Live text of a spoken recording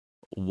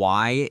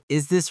Why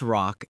is this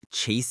rock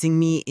chasing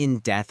me in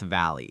Death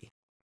Valley?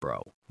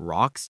 Bro,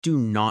 rocks do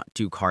not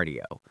do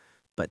cardio.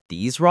 But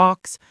these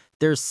rocks,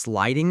 they're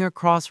sliding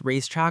across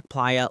Racetrack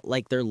Playa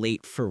like they're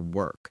late for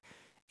work.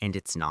 And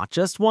it's not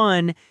just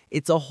one,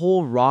 it's a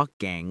whole rock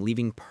gang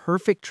leaving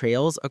perfect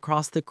trails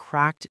across the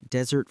cracked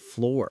desert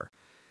floor.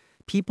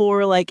 People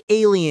are like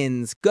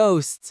aliens,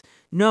 ghosts.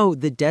 No,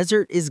 the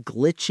desert is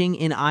glitching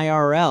in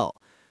IRL.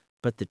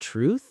 But the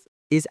truth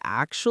is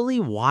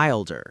actually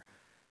wilder.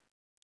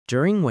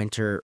 During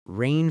winter,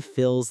 rain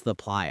fills the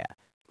playa.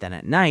 Then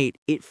at night,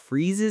 it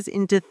freezes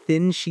into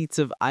thin sheets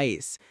of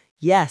ice.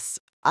 Yes,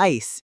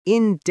 ice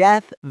in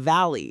Death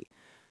Valley.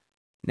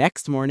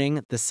 Next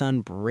morning, the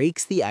sun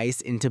breaks the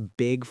ice into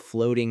big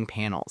floating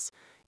panels.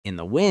 And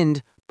the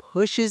wind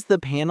pushes the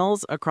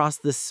panels across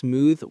the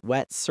smooth,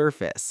 wet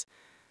surface.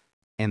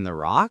 And the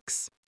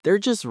rocks? They're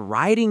just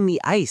riding the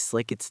ice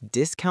like it's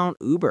discount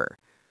Uber.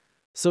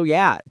 So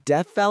yeah,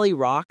 Death Valley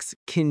rocks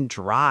can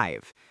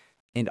drive.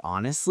 And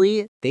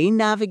honestly, they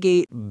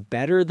navigate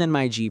better than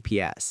my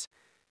GPS.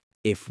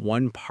 If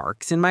one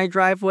parks in my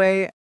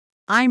driveway,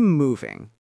 I'm moving.